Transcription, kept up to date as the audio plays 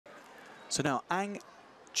So now Ang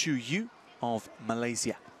Chu-yu of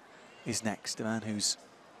Malaysia is next, a man who's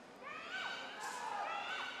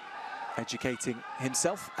educating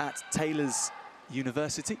himself at Taylor's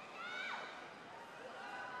University.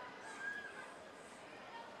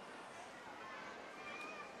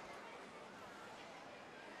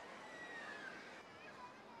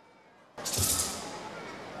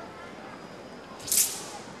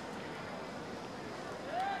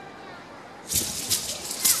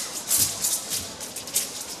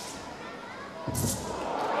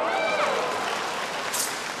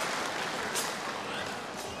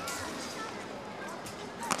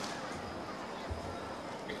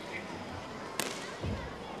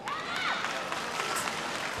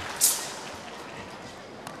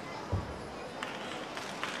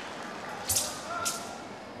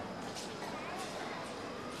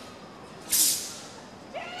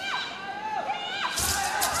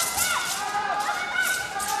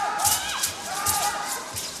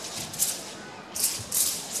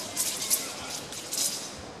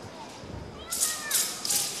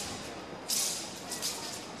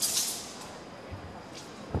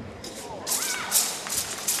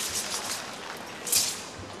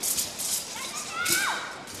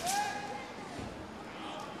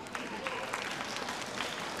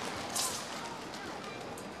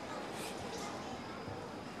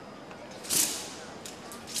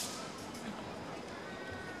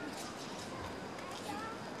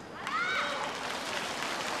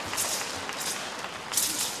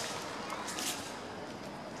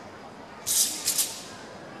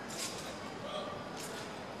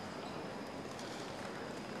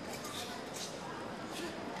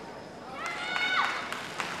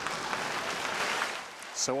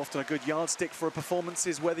 So often a good yardstick for a performance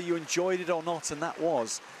is whether you enjoyed it or not, and that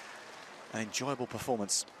was an enjoyable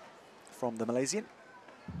performance from the Malaysian.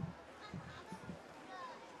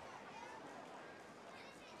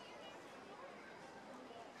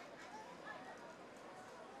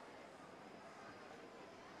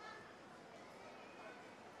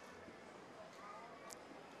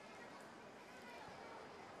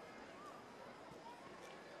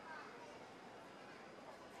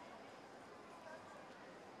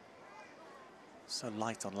 So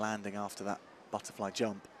light on landing after that butterfly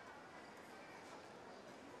jump.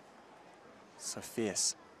 So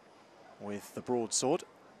fierce with the broadsword,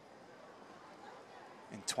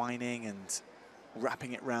 entwining and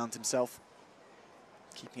wrapping it round himself,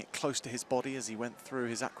 keeping it close to his body as he went through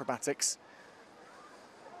his acrobatics.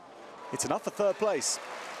 It's enough for third place,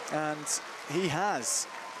 and he has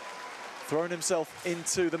thrown himself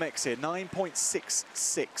into the mix here.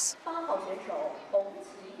 9.66.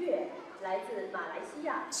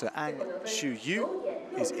 So Ang Chu-yu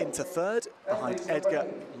is into third, behind Edgar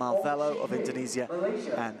Marvelo of Indonesia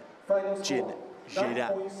and Jin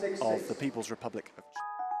Jeddah of the People's Republic of China.